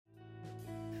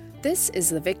This is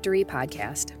the Victory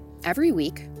Podcast. Every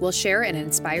week, we'll share an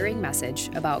inspiring message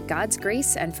about God's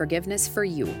grace and forgiveness for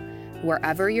you,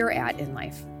 wherever you're at in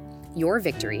life. Your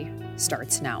victory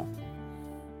starts now.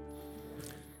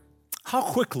 How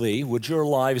quickly would your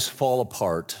lives fall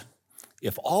apart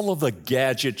if all of the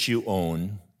gadgets you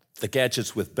own, the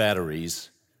gadgets with batteries,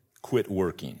 quit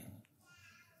working?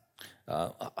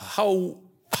 How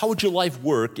would your life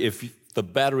work if the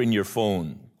battery in your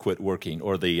phone quit working,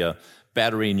 or the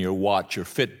battery in your watch, your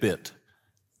Fitbit,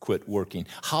 quit working?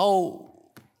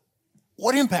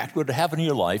 What impact would it have in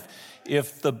your life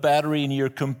if the battery in your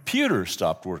computer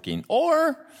stopped working,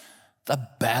 or the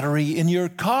battery in your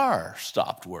car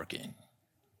stopped working?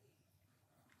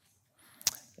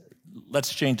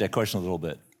 Let's change that question a little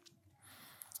bit.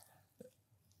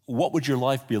 What would your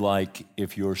life be like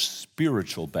if your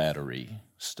spiritual battery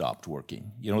stopped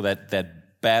working? You know, that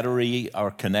battery, our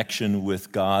connection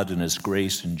with God and His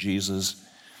grace and Jesus,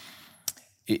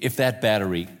 if that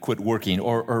battery quit working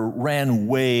or ran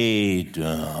way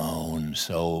down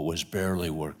so it was barely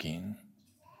working,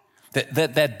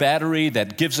 that battery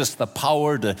that gives us the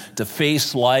power to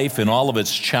face life and all of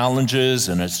its challenges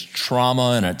and its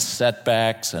trauma and its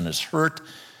setbacks and its hurt,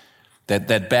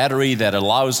 that battery that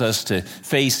allows us to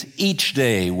face each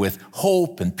day with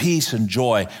hope and peace and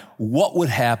joy, what would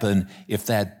happen if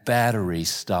that battery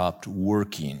stopped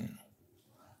working?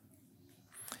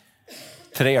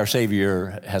 Today, our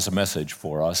Savior has a message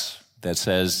for us that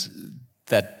says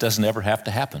that doesn't ever have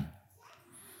to happen.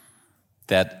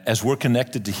 That as we're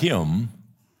connected to Him,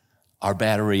 our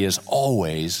battery is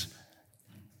always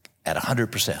at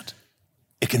 100%.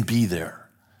 It can be there.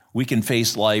 We can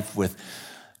face life with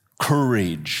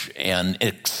courage and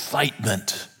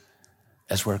excitement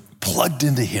as we're plugged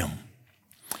into Him.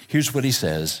 Here's what He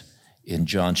says in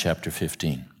John chapter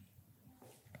 15.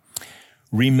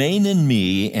 Remain in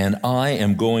me, and I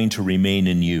am going to remain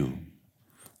in you.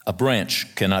 A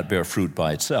branch cannot bear fruit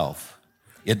by itself.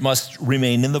 It must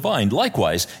remain in the vine.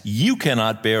 Likewise, you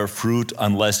cannot bear fruit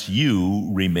unless you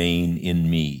remain in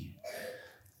me.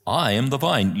 I am the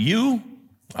vine. You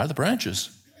are the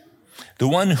branches. The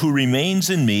one who remains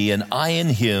in me and I in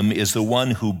him is the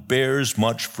one who bears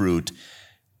much fruit,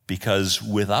 because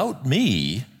without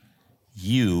me,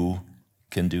 you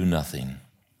can do nothing.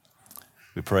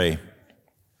 We pray.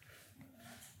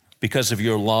 Because of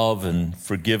your love and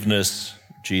forgiveness,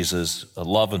 Jesus, a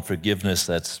love and forgiveness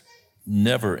that's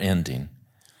never ending,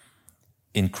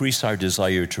 increase our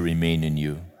desire to remain in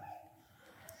you.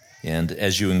 And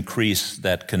as you increase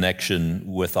that connection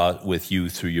with you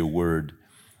through your word,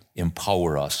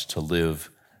 empower us to live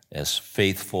as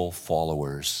faithful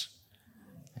followers.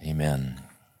 Amen.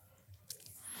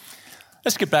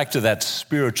 Let's get back to that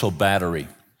spiritual battery.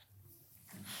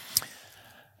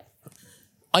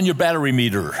 On your battery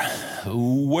meter,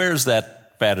 where's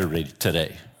that battery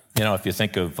today? You know, if you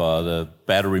think of the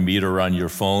battery meter on your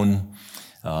phone,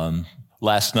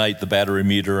 last night the battery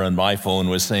meter on my phone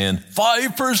was saying,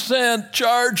 5%,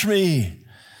 charge me.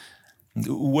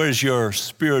 Where's your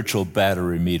spiritual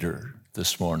battery meter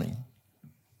this morning?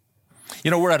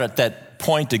 You know, we're at that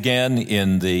point again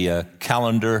in the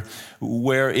calendar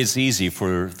where it's easy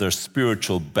for the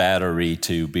spiritual battery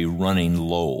to be running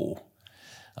low.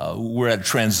 We're at a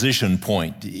transition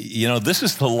point. You know, this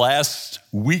is the last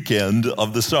weekend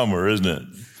of the summer, isn't it?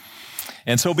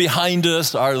 And so behind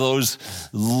us are those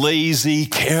lazy,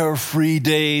 carefree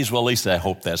days. Well, at least I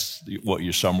hope that's what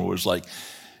your summer was like.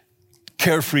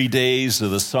 Carefree days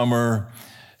of the summer,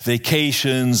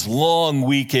 vacations, long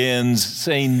weekends,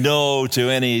 saying no to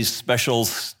any special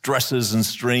stresses and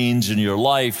strains in your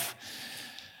life.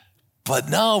 But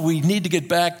now we need to get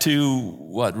back to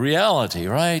reality,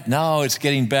 right? Now it's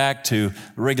getting back to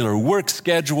regular work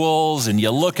schedules, and you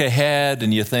look ahead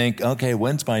and you think, okay,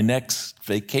 when's my next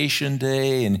vacation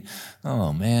day? And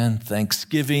oh man,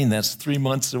 Thanksgiving, that's 3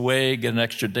 months away, get an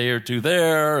extra day or two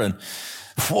there, and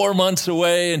 4 months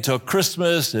away until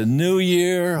Christmas and New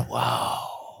Year. Wow.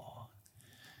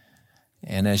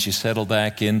 And as you settle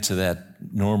back into that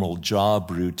normal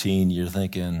job routine, you're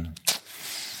thinking,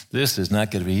 this is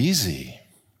not going to be easy.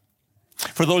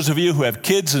 For those of you who have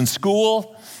kids in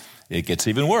school, it gets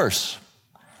even worse.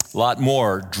 A lot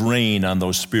more drain on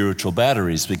those spiritual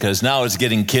batteries, because now it's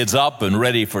getting kids up and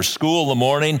ready for school in the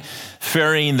morning,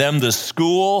 ferrying them to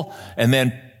school, and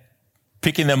then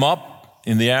picking them up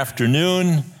in the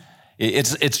afternoon.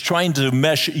 It's trying to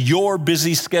mesh your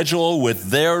busy schedule with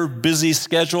their busy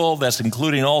schedule. That's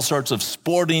including all sorts of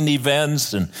sporting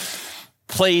events and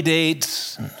play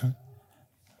dates.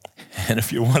 And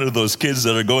if you're one of those kids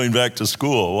that are going back to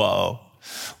school, wow,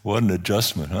 what an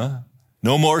adjustment, huh?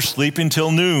 No more sleeping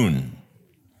till noon.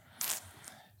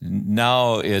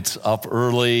 Now it's up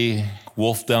early,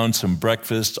 wolf down some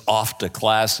breakfast, off to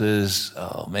classes.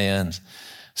 Oh man,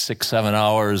 6-7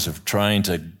 hours of trying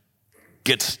to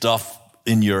get stuff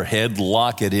in your head,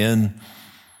 lock it in.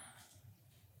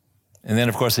 And then,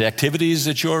 of course, the activities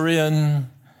that you're in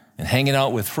and hanging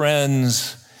out with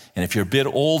friends. And if you're a bit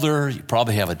older, you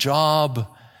probably have a job.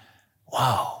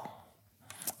 Wow,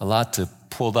 a lot to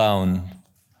pull down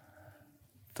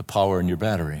the power in your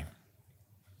battery.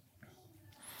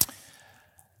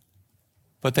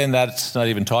 But then that's not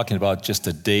even talking about just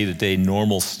the day-to-day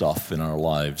normal stuff in our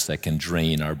lives that can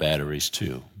drain our batteries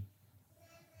too.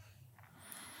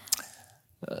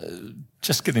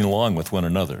 Just getting along with one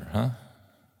another, huh?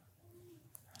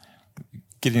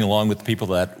 Getting along with the people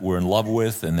that we're in love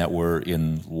with and that we're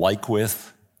in like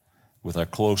with our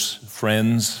close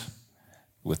friends,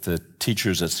 with the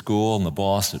teachers at school and the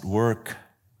boss at work.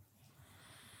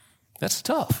 That's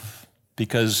tough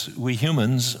because we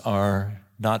humans are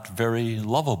not very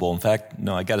lovable. In fact,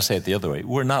 no, I got to say it the other way.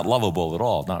 We're not lovable at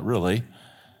all, not really.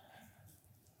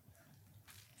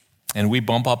 And we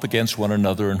bump up against one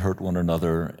another and hurt one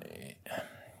another,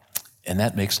 and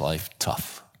that makes life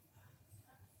tough.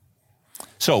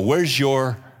 So, where's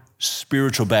your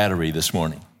spiritual battery this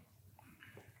morning?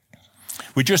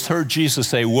 We just heard Jesus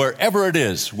say, wherever it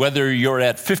is, whether you're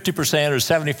at 50% or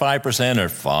 75% or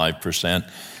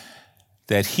 5%,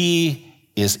 that He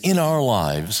is in our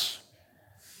lives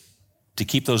to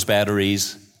keep those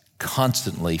batteries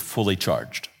constantly fully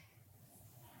charged.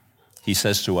 He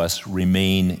says to us,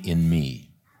 remain in me.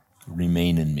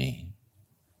 Remain in me.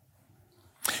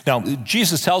 Now,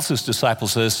 Jesus tells his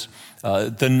disciples this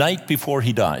the night before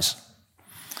he dies.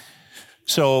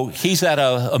 So he's at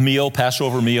a meal,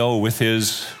 Passover meal, with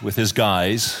his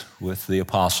guys, with the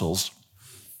apostles.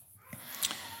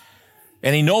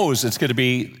 And he knows it's going to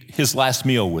be his last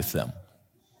meal with them.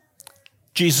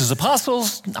 Jesus'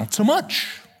 apostles, not so much.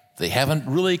 They haven't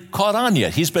really caught on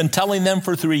yet. He's been telling them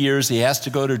for 3 years he has to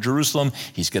go to Jerusalem.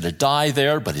 He's going to die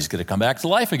there, but he's going to come back to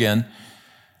life again.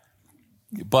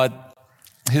 But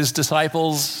his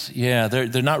disciples,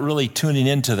 they're not really tuning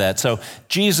into that. So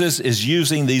Jesus is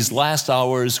using these last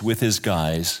hours with his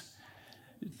guys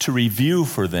to review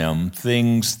for them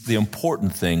things, the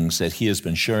important things that he has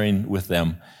been sharing with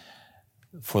them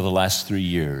for the last 3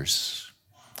 years.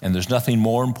 And there's nothing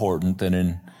more important than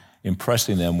in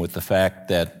impressing them with the fact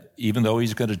that even though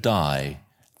he's going to die,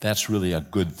 that's really a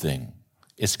good thing.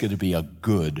 It's going to be a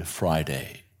good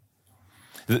Friday.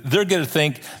 They're going to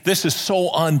think this is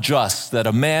so unjust that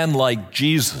a man like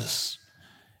Jesus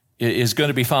is going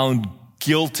to be found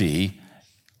guilty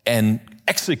and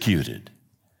executed.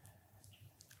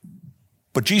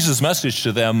 But Jesus' message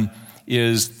to them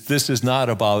is this is not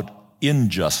about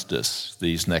injustice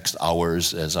these next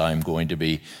hours as I'm going to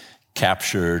be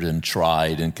captured and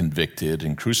tried and convicted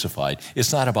and crucified.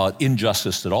 It's not about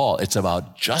injustice at all. It's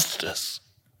about justice.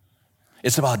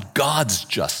 It's about God's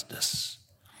justice.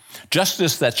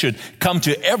 Justice that should come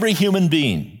to every human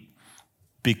being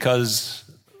because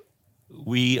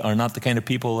we are not the kind of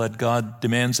people that God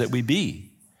demands that we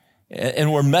be.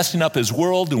 And we're messing up his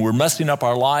world and we're messing up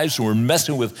our lives and we're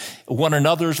messing with one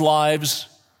another's lives.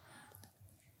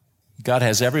 God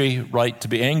has every right to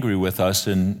be angry with us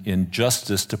and in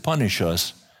justice to punish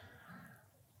us.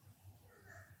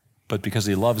 But because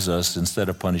he loves us, instead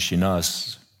of punishing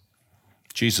us,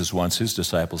 Jesus wants his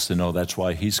disciples to know that's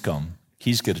why he's come.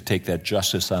 He's going to take that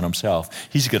justice on himself.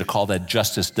 He's going to call that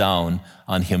justice down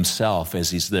on himself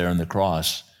as he's there on the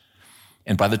cross.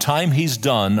 And by the time he's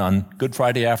done on Good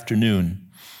Friday afternoon,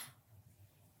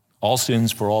 all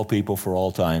sins for all people for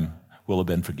all time will have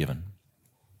been forgiven.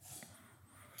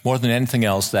 More than anything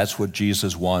else, that's what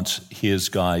Jesus wants his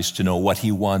guys to know, what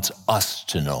he wants us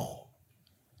to know.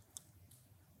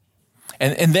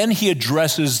 And then he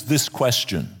addresses this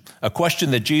question, a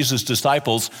question that Jesus'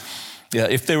 disciples,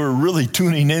 if they were really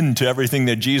tuning in to everything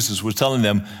that Jesus was telling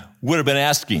them, would have been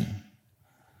asking.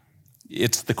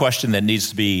 It's the question that needs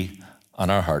to be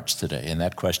on our hearts today. And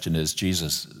that question is,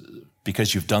 Jesus,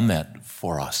 because you've done that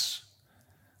for us,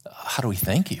 how do we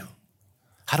thank you?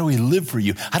 How do we live for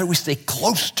you? How do we stay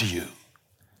close to you?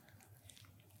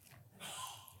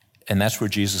 And that's where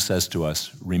Jesus says to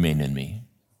us, remain in me.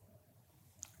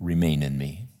 Remain in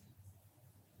me.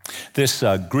 This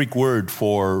Greek word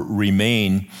for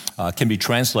remain can be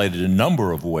translated in a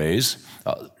number of ways.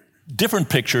 Different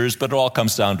pictures, but it all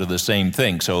comes down to the same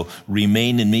thing. So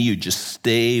remain in me, you just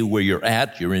stay where you're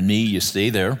at. You're in me, you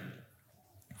stay there.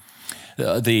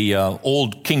 The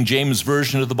old King James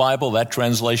Version of the Bible, that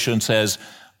translation says,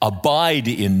 abide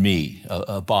in me,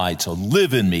 abide, so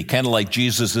live in me, kind of like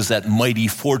Jesus is that mighty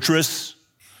fortress,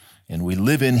 and we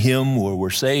live in him where we're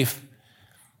safe.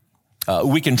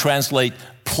 We can translate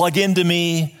plug into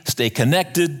me, stay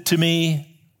connected to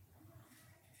me,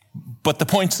 but the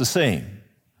point's the same.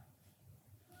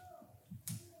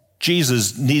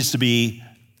 Jesus needs to be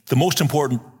the most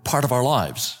important part of our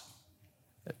lives.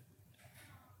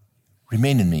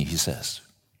 Remain in me, he says.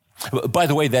 By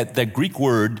the way, that Greek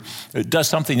word does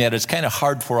something that it's kind of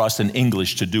hard for us in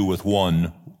English to do with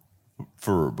one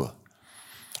verb.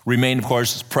 Remain, of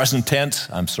course, is present tense.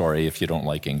 I'm sorry if you don't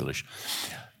like English.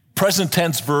 Present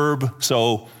tense verb,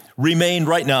 so remain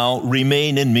right now,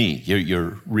 remain in me.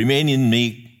 You're remaining in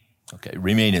me. Okay,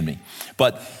 remain in me.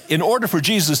 But in order for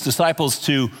Jesus' disciples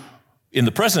to, in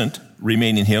the present,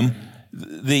 remain in him,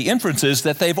 the inference is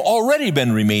that they've already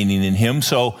been remaining in him,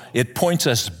 so it points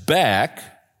us back,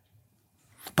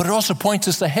 but it also points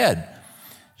us ahead.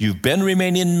 You've been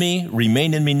remaining in me,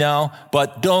 remain in me now,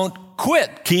 but don't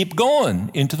quit. Keep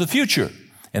going into the future.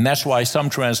 And that's why some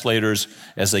translators,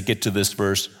 as they get to this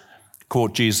verse,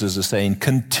 quote Jesus as saying,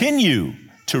 continue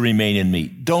to remain in me.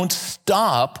 Don't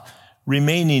stop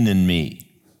remaining in me.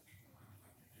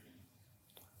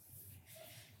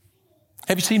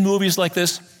 Have you seen movies like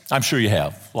this? I'm sure you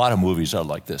have. A lot of movies are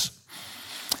like this.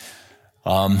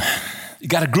 You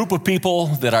got a group of people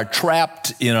that are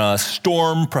trapped in a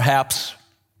storm, perhaps.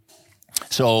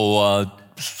 So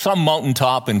some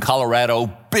mountaintop in Colorado,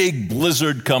 big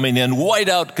blizzard coming in,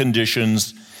 whiteout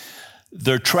conditions.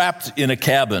 They're trapped in a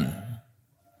cabin.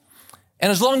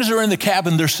 And as long as they're in the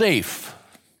cabin, they're safe.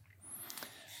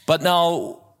 But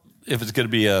now, if it's going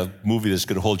to be a movie that's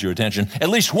going to hold your attention, at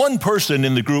least one person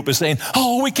in the group is saying,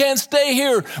 oh, we can't stay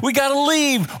here. We got to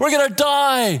leave. We're going to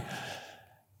die.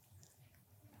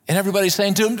 And everybody's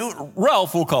saying to him,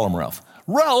 Ralph, we'll call him Ralph.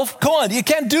 Ralph, come on, you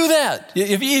can't do that.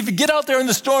 If you get out there in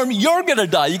the storm, you're going to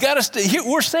die. You got to stay here.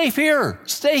 We're safe here.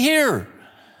 Stay here.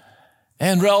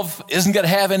 And Ralph isn't going to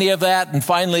have any of that. And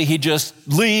finally, he just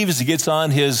leaves. He gets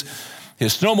on his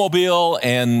snowmobile,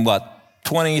 and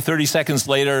 20, 30 seconds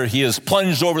later, he is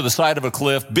plunged over the side of a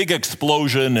cliff, big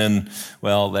explosion, and,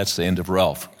 well, that's the end of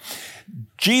Ralph.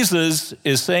 Jesus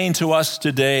is saying to us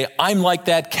today, I'm like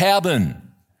that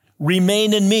cabin.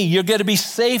 Remain in me. You're going to be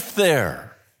safe there.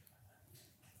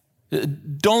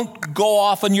 Don't go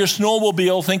off on your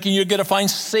snowmobile thinking you're going to find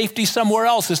safety somewhere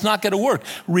else. It's not going to work.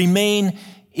 Remain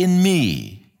in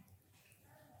me.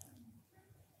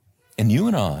 And you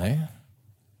and I,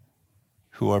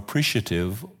 who are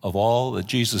appreciative of all that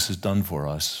Jesus has done for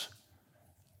us,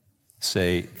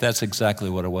 say, that's exactly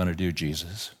what I want to do,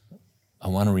 Jesus. I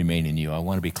want to remain in you. I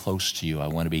want to be close to you. I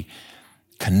want to be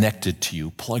connected to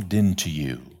you, plugged into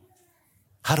you.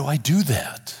 How do I do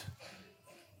that?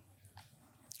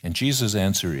 And Jesus'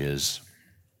 answer is,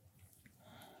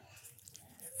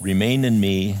 remain in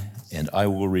me, and I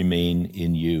will remain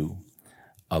in you.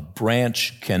 A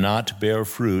branch cannot bear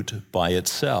fruit by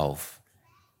itself.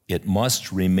 It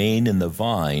must remain in the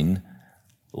vine.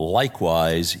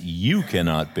 Likewise, you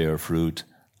cannot bear fruit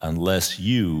unless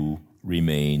you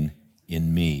remain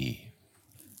in me.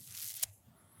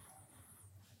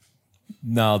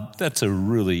 Now, that's a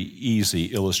really easy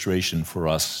illustration for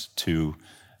us to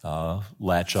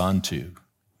latch onto.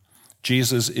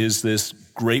 Jesus is this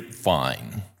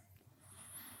grapevine.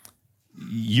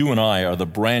 You and I are the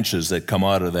branches that come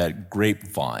out of that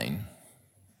grapevine.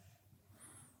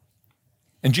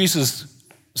 And Jesus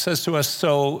says to us,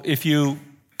 so if you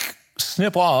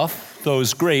snip off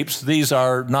those grapes, these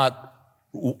are not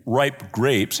ripe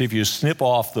grapes. If you snip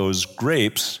off those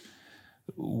grapes,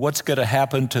 what's going to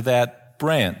happen to that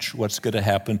branch? What's going to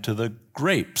happen to the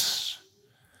grapes?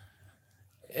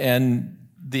 And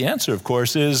the answer, of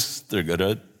course, is they're going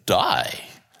to die.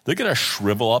 They're going to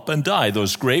shrivel up and die.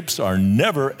 Those grapes are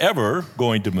never, ever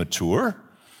going to mature.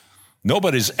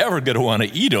 Nobody's ever going to want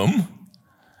to eat them.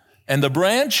 And the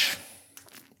branch,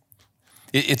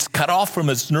 it's cut off from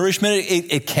its nourishment.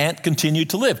 It can't continue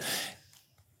to live.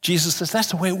 Jesus says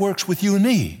that's the way it works with you and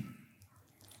me.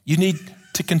 You need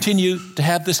to continue to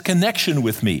have this connection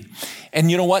with me. And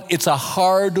you know what? It's a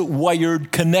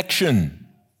hardwired connection.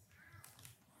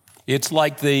 It's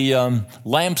like the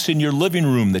lamps in your living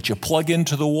room that you plug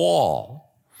into the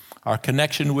wall. Our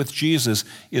connection with Jesus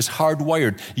is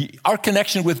hardwired. Our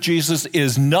connection with Jesus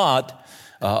is not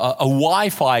a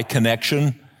Wi-Fi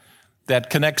connection that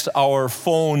connects our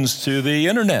phones to the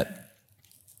internet.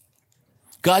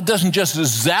 God doesn't just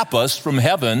zap us from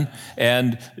heaven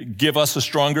and give us a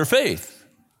stronger faith.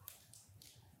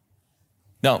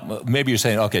 Now, maybe you're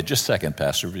saying, okay, just a second,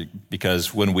 Pastor,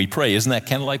 because when we pray, isn't that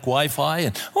kind of like Wi-Fi?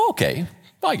 And okay,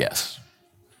 I guess.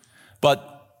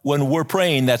 But when we're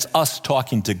praying, that's us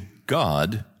talking to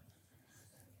God.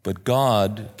 But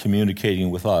God communicating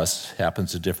with us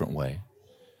happens a different way.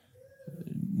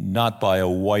 Not by a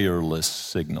wireless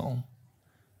signal,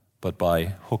 but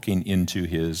by hooking into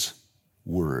his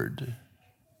word,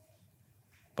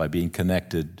 by being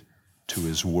connected to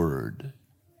his word.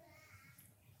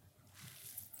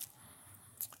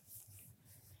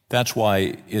 That's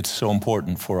why it's so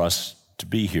important for us to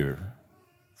be here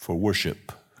for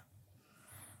worship.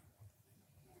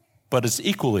 But it's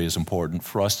equally as important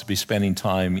for us to be spending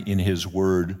time in his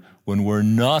word when we're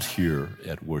not here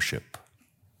at worship.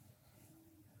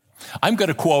 I'm going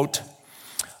to quote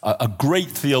a great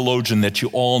theologian that you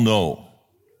all know,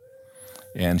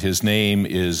 and his name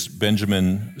is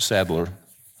Benjamin Sadler.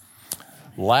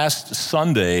 Last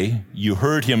Sunday, you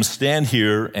heard him stand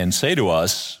here and say to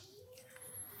us,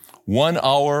 1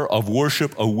 hour of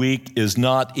worship a week is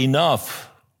not enough.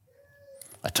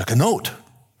 I took a note.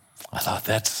 I thought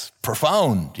that's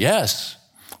profound. Yes,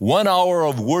 1 hour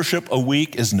of worship a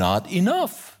week is not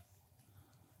enough.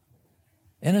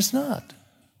 And it's not.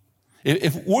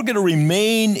 If we're going to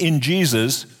remain in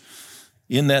Jesus,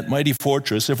 in that mighty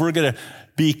fortress, if we're going to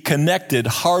be connected,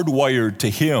 hardwired to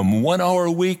him, 1 hour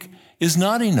a week is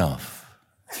not enough.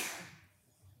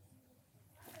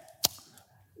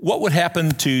 What would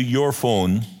happen to your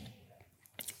phone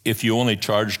if you only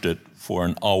charged it for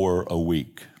an hour a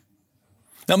week?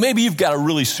 Now, maybe you've got a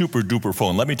really super duper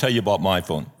phone. Let me tell you about my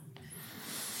phone.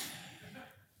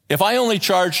 If I only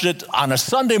charged it on a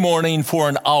Sunday morning for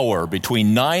an hour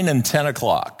between 9 and 10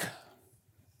 o'clock,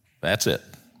 that's it,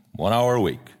 1 hour a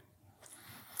week.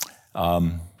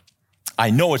 I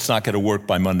know it's not going to work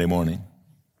by Monday morning.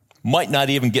 Might not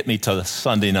even get me to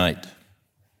Sunday night.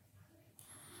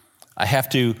 I have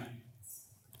to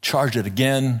charge it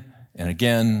again and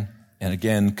again and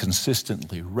again,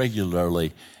 consistently,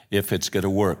 regularly, if it's going to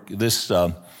work. This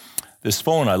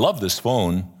phone, I love this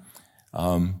phone.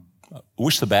 I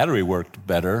wish the battery worked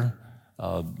better.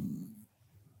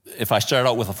 If I start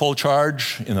out with a full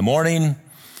charge in the morning,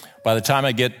 by the time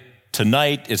I get to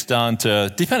night, it's down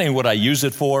to, depending on what I use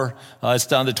it for, it's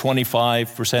down to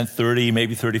 25%, 30,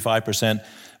 maybe 35%.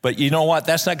 But you know what?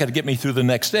 That's not going to get me through the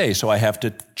next day. So I have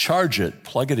to charge it,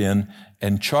 plug it in,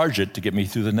 and charge it to get me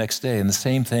through the next day. And the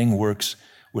same thing works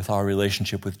with our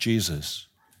relationship with Jesus,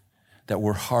 that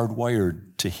we're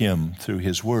hardwired to him through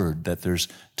his word, that there's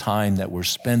time that we're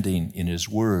spending in his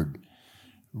word,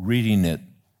 reading it,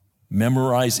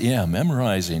 memorizing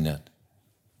it,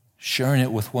 sharing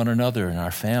it with one another and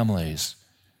our families,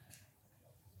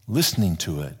 listening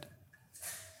to it,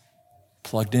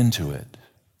 plugged into it.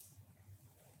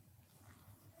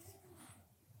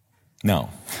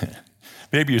 Now,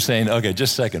 maybe you're saying, okay,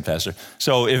 just a second, Pastor.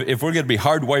 So if we're going to be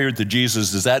hardwired to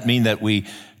Jesus, does that mean that we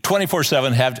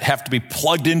 24/7 have to be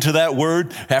plugged into that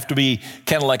word, have to be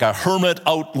kind of like a hermit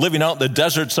living out in the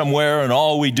desert somewhere, and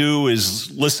all we do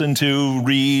is listen to,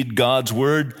 read God's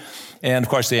word? And of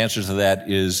course, the answer to that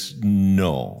is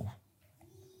no.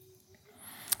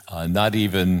 Not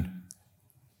even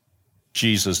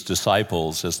Jesus'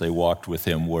 disciples, as they walked with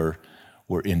him, were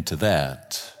into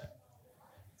that.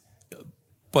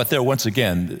 But there, once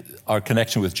again, our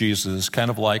connection with Jesus is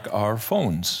kind of like our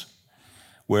phones,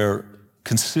 where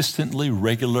consistently,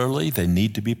 regularly, they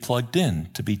need to be plugged in,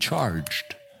 to be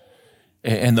charged.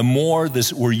 And the more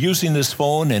we're using this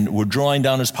phone and we're drawing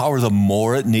down its power, the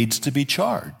more it needs to be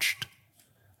charged.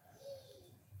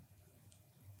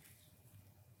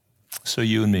 So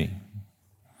you and me,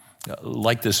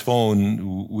 like this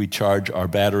phone, we charge our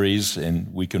batteries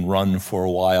and we can run for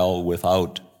a while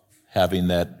without having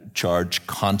that charge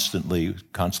constantly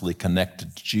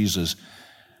connected to Jesus.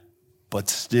 But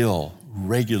still,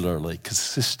 regularly,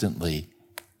 consistently,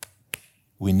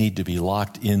 we need to be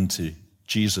locked into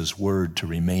Jesus' word to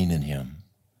remain in him.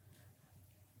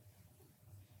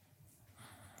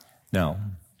 Now,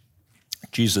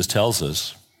 Jesus tells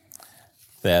us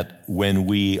that when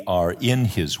we are in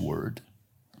his word,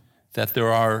 that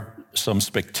there are some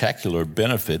spectacular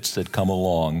benefits that come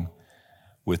along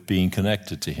with being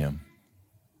connected to him.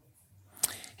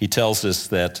 He tells us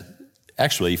that,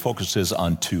 actually, he focuses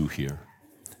on two here,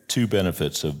 two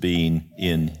benefits of being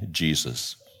in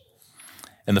Jesus.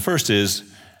 And the first is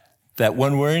that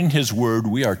when we're in his word,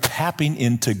 we are tapping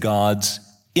into God's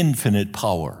infinite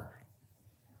power.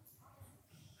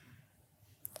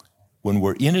 When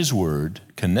we're in his word,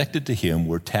 connected to him,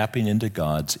 we're tapping into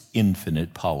God's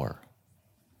infinite power.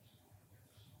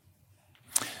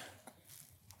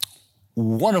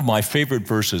 One of my favorite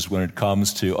verses when it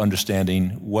comes to understanding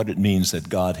what it means that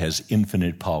God has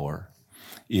infinite power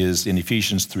is in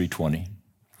Ephesians 3:20.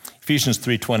 Ephesians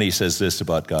 3:20 says this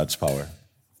about God's power.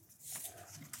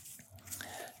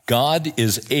 God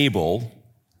is able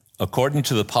according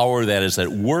to the power that is at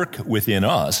work within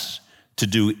us, to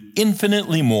do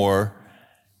infinitely more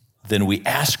than we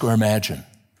ask or imagine.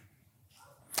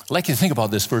 I'd like you to think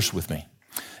about this verse with me.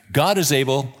 God is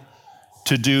able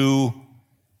to do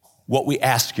what we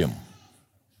ask him.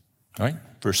 All right?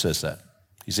 Verse says that.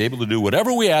 He's able to do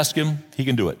whatever we ask him, he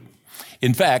can do it.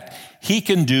 In fact, he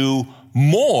can do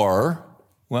more.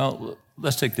 Well,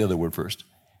 let's take the other word first.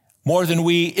 More than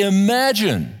we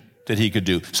imagine that he could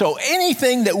do. So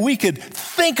anything that we could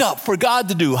think up for God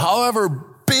to do, however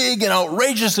big and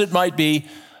outrageous it might be,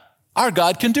 our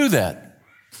God can do that.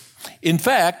 In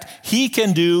fact, he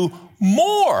can do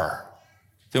more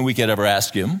than we could ever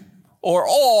ask him, or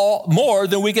all more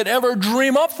than we could ever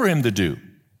dream up for him to do.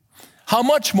 How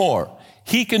much more?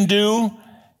 He can do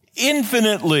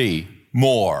infinitely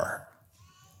more.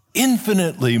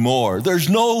 Infinitely more. There's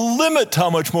no limit to how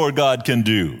much more God can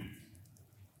do.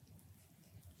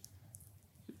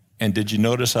 And did you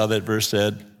notice how that verse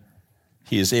said?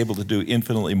 He is able to do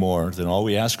infinitely more than all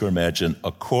we ask or imagine,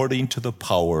 according to the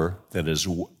power that is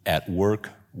at work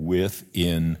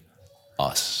within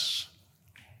us.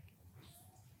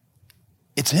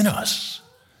 It's in us.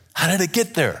 How did it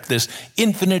get there? This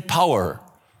infinite power.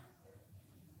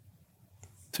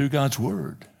 Through God's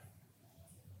word.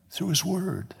 Through his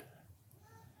word.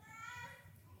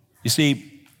 You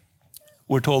see,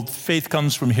 we're told faith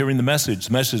comes from hearing the message.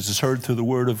 The message is heard through the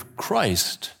word of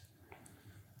Christ.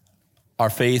 Our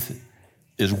faith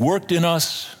is worked in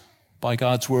us by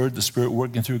God's word, the Spirit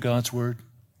working through God's word.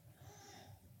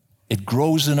 It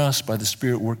grows in us by the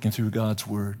Spirit working through God's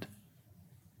word.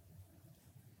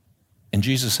 And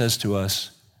Jesus says to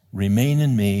us, remain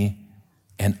in me,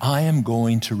 and I am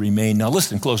going to remain. Now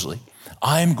listen closely.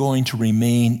 I am going to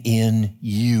remain in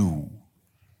you.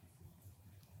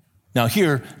 Now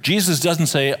here, Jesus doesn't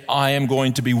say, I am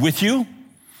going to be with you.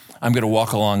 I'm going to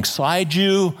walk alongside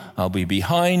you. I'll be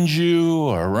behind you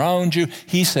or around you.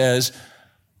 He says,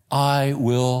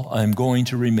 I'm going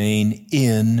to remain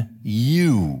in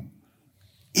you.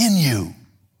 In you.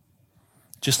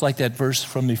 Just like that verse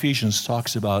from Ephesians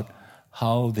talks about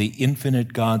how the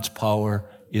infinite God's power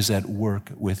is at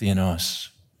work within us.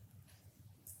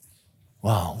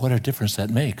 Wow, what a difference that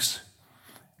makes.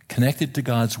 Connected to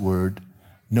God's word,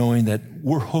 knowing that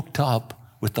we're hooked up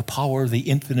with the power of the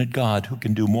infinite God who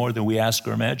can do more than we ask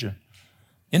or imagine.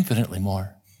 Infinitely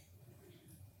more.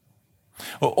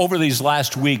 Well, over these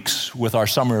last weeks with our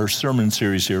summer sermon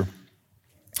series here,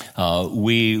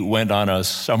 we went on a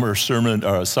summer sermon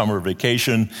or a summer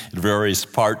vacation in various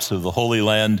parts of the Holy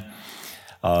Land.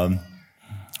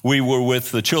 We were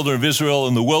with the children of Israel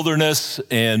in the wilderness,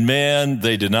 and man,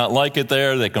 they did not like it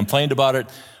there. They complained about it.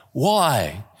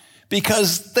 Why?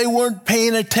 Because they weren't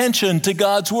paying attention to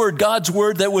God's word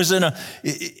that was in a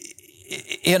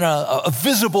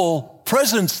visible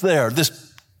presence there,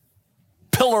 this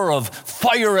pillar of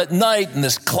fire at night and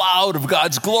this cloud of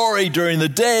God's glory during the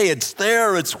day. It's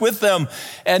there, it's with them,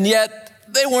 and yet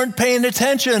they weren't paying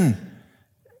attention.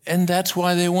 And that's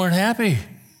why they weren't happy.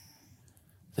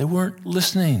 They weren't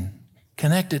listening,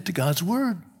 connected to God's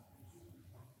word.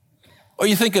 Or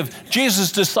you think of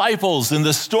Jesus' disciples in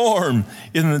the storm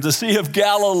in the Sea of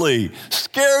Galilee,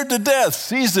 scared to death,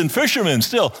 seasoned fishermen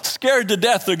still, scared to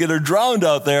death they're going to drown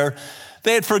out there.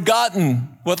 They had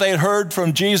forgotten what they had heard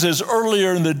from Jesus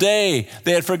earlier in the day.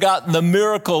 They had forgotten the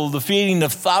miracle, the feeding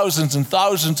of thousands and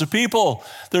thousands of people.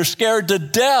 They're scared to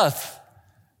death.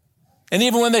 And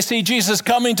even when they see Jesus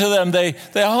coming to them, they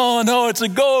oh no, it's a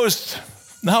ghost.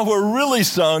 Now we're really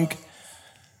sunk.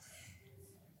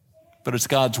 But it's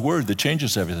God's word that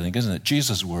changes everything, isn't it?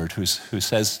 Jesus' word who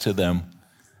says to them,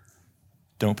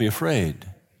 don't be afraid.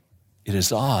 It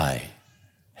is I.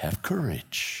 Have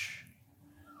courage.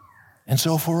 And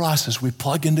so for us, as we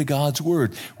plug into God's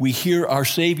word, we hear our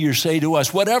Savior say to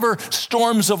us, whatever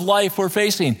storms of life we're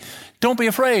facing, don't be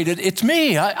afraid. It's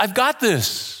me. I've got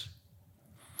this.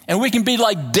 And we can be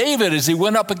like David as he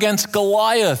went up against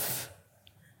Goliath,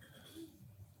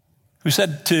 who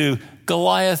said to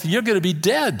Goliath, you're going to be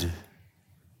dead,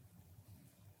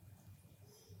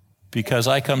 because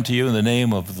I come to you in the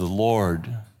name of the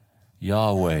Lord,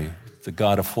 Yahweh, the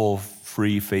God of full,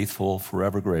 free, faithful,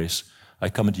 forever grace. I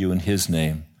come to you in his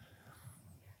name,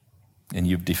 and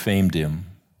you've defamed him,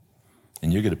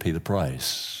 and you're going to pay the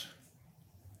price.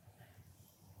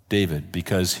 David,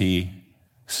 because he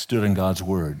stood in God's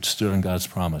word, stood in God's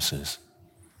promises.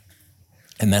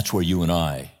 And that's where you and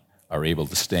I are able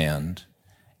to stand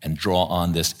and draw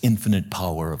on this infinite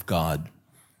power of God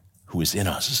who is in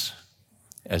us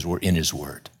as we're in his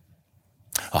word.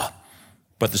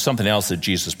 But there's something else that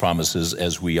Jesus promises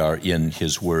as we are in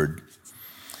his word.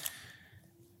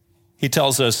 He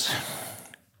tells us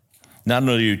not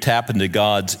only do you tap into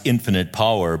God's infinite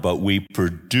power, but we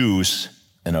produce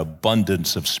an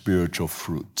abundance of spiritual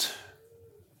fruit.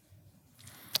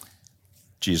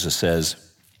 Jesus says,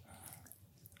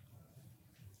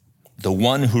 "The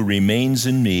one who remains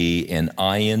in me and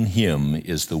I in him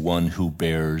is the one who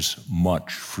bears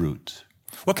much fruit."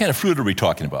 What kind of fruit are we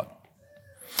talking about?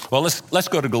 Well, let's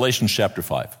go to Galatians chapter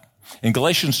 5. In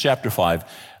Galatians chapter 5,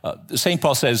 St.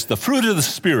 Paul says, the fruit of the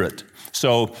Spirit.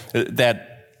 So that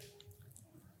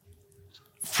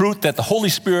fruit that the Holy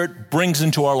Spirit brings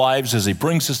into our lives as he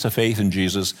brings us to faith in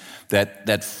Jesus,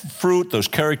 that fruit, those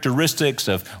characteristics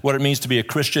of what it means to be a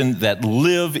Christian that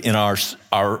live in our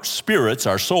spirits,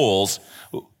 our souls,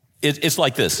 it's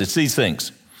like this. It's these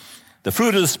things. The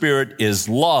fruit of the Spirit is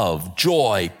love,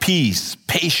 joy, peace,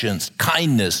 patience,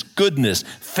 kindness, goodness,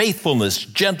 faithfulness,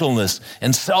 gentleness,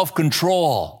 and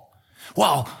self-control.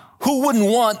 Wow, who wouldn't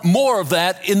want more of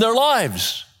that in their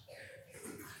lives?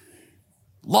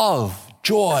 Love,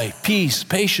 joy, peace,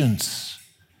 patience.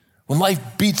 When life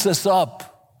beats us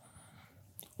up,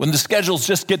 when the schedules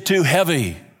just get too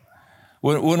heavy,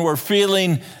 when we're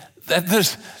feeling that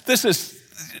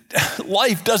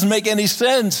life doesn't make any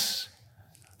sense.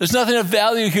 There's nothing of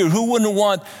value here. Who wouldn't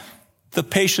want the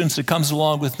patience that comes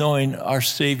along with knowing our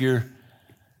Savior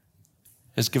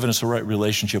has given us a right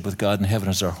relationship with God and heaven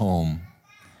as our home?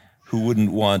 Who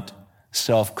wouldn't want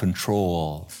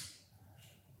self-control?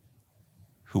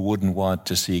 Who wouldn't want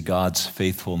to see God's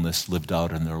faithfulness lived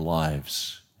out in their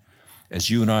lives? As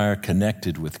you and I are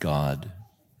connected with God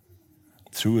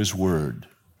through his word,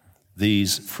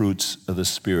 these fruits of the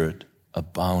Spirit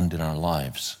abound in our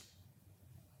lives.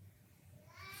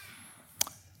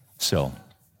 So,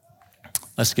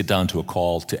 let's get down to a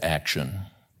call to action.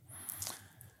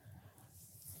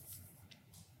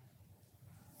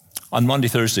 On Monday,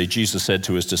 Thursday, Jesus said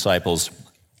to his disciples,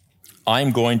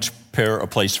 I'm going to prepare a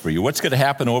place for you. What's going to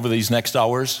happen over these next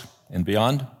hours and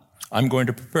beyond? I'm going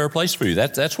to prepare a place for you.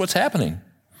 That's what's happening.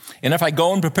 And if I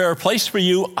go and prepare a place for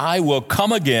you, I will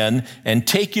come again and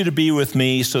take you to be with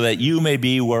me so that you may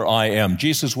be where I am.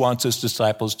 Jesus wants his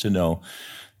disciples to know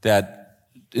that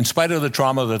in spite of the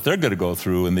trauma that they're going to go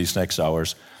through in these next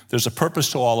hours, there's a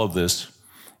purpose to all of this,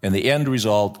 and the end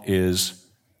result is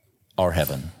our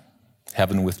heaven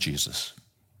with Jesus.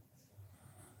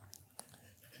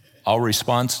 Our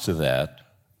response to that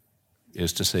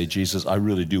is to say, Jesus, I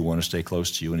really do want to stay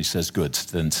close to you. And he says, good,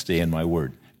 then stay in my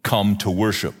word. Come to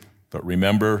worship. But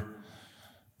remember,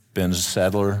 Ben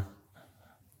Sadler,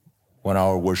 1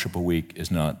 hour worship a week is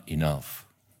not enough.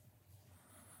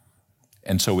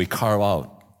 And so we carve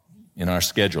out in our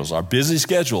schedules, our busy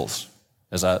schedules,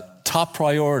 as a top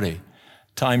priority,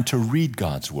 time to read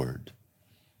God's word,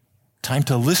 time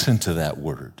to listen to that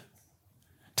word,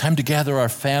 time to gather our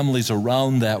families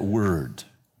around that word.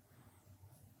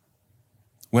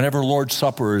 Whenever Lord's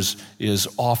Supper is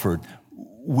offered,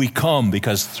 we come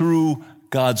because through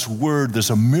God's word, there's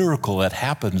a miracle that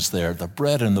happens there. The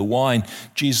bread and the wine,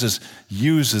 Jesus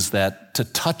uses that to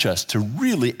touch us, to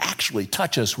really actually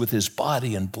touch us with his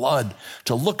body and blood,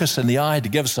 to look us in the eye, to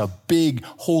give us a big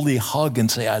holy hug and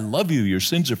say, I love you, your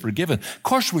sins are forgiven. Of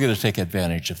course we're going to take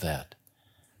advantage of that.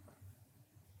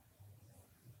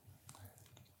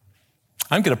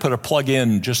 I'm going to put a plug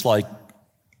in just like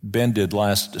Ben did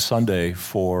last Sunday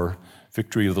for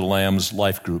Victory of the Lamb's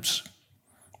life groups.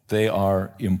 They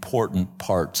are important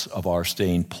parts of our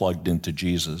staying plugged into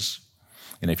Jesus.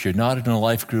 And if you're not in a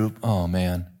life group, oh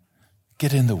man,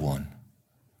 get into one.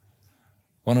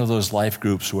 One of those life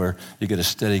groups where you get to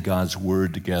study God's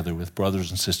word together with brothers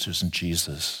and sisters in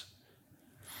Jesus.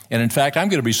 And in fact, I'm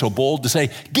going to be so bold to say,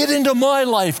 get into my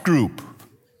life group.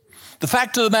 The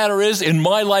fact of the matter is, in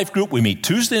my life group, we meet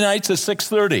Tuesday nights at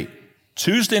 6:30.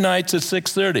 Tuesday nights at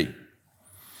 6:30.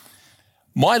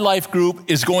 My life group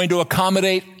is going to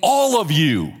accommodate all of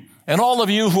you and all of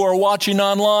you who are watching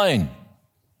online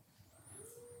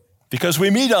because we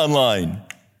meet online.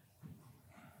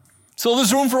 So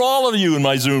there's room for all of you in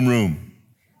my Zoom room.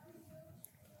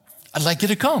 I'd like you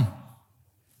to come.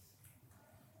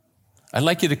 I'd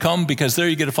like you to come because there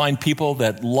you're going to find people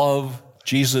that love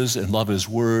Jesus and love his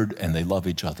word and they love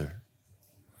each other.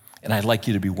 And I'd like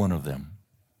you to be one of them.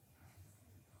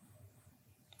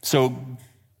 So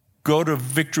go to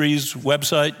Victory's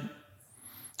website,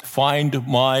 find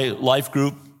my life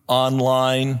group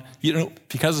online.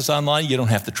 Because it's online, you don't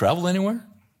have to travel anywhere.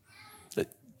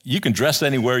 You can dress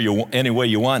any way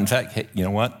you want. In fact, hey, you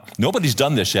know what? Nobody's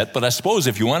done this yet, but I suppose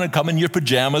if you want to come in your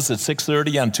pajamas at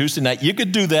 6:30 on Tuesday night, you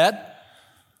could do that.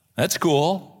 That's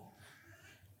cool.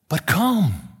 But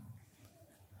come.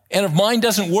 And if mine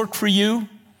doesn't work for you,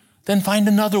 then find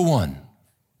another one.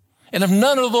 And if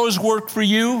none of those work for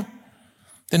you,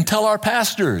 then tell our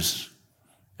pastors.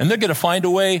 And they're going to find a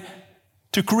way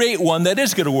to create one that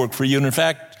is going to work for you. And in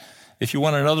fact, if you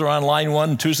want another online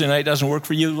one, Tuesday night doesn't work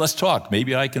for you, let's talk.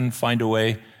 Maybe I can find a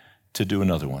way to do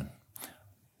another one.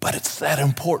 But it's that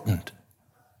important.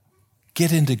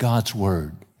 Get into God's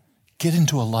Word. Get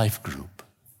into a life group.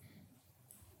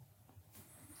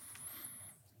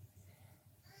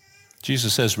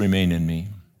 Jesus says, remain in me.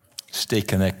 Stay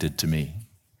connected to me.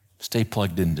 Stay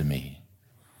plugged into me.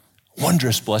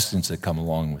 Wondrous blessings that come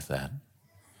along with that.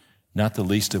 Not the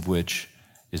least of which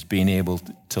is being able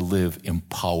to live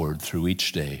empowered through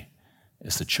each day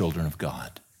as the children of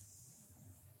God.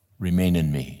 Remain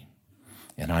in me,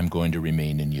 and I'm going to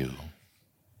remain in you.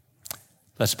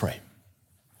 Let's pray.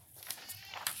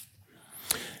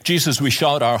 Jesus, we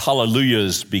shout our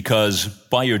hallelujahs because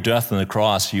by your death on the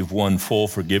cross, you've won full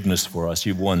forgiveness for us.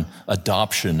 You've won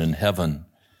adoption in heaven.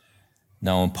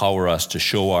 Now empower us to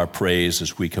show our praise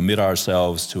as we commit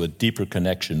ourselves to a deeper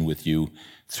connection with you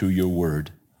through your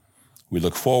word. We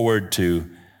look forward to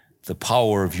the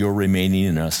power of your remaining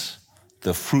in us,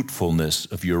 the fruitfulness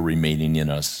of your remaining in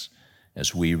us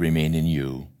as we remain in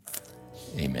you.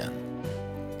 Amen.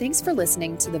 Thanks for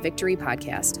listening to the Victory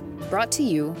Podcast, brought to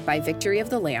you by Victory of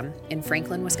the Lamb in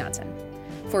Franklin, Wisconsin.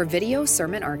 For video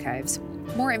sermon archives,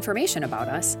 more information about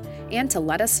us, and to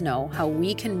let us know how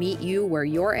we can meet you where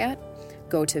you're at,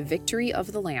 go to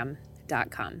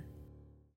victoryofthelamb.com.